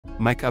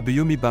Mike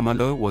Abayomi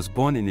Bamiloye was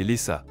born in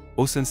Ilesa,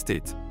 Osun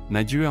State,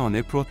 Nigeria on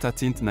April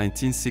 13,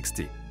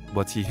 1960,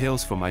 but he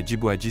hails from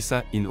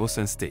Ijebu-Ajisa in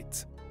Osun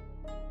State.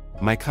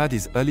 Mike had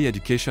his early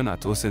education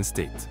at Osun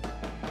State.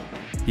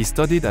 He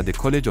studied at the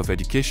College of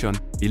Education,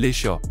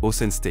 Ilesha,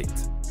 Osun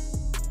State.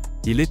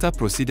 He later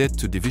proceeded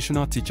to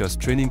Divisional Teachers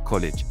Training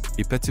College,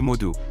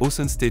 Ipetimodu,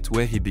 Osun State,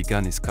 where he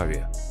began his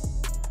career.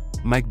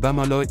 Mike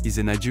Bamiloye is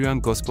a Nigerian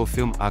gospel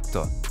film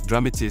actor,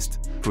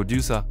 dramatist,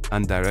 producer,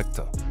 and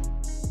director.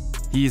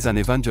 He is an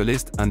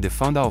evangelist and the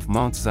founder of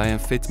Mount Zion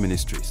Faith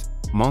Ministries,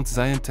 Mount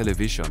Zion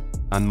Television,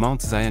 and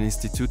Mount Zion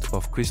Institute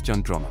of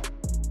Christian Drama.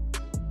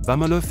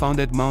 Bamiloye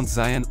founded Mount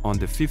Zion on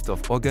the 5th of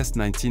August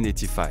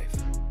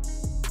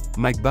 1985.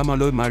 Mike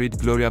Bamiloye married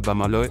Gloria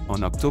Bamiloye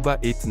on October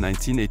 8,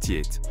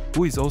 1988,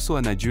 who is also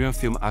a Nigerian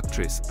film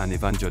actress and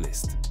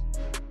evangelist.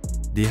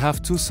 They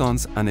have 2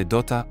 sons and a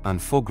daughter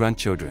and 4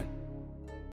 grandchildren.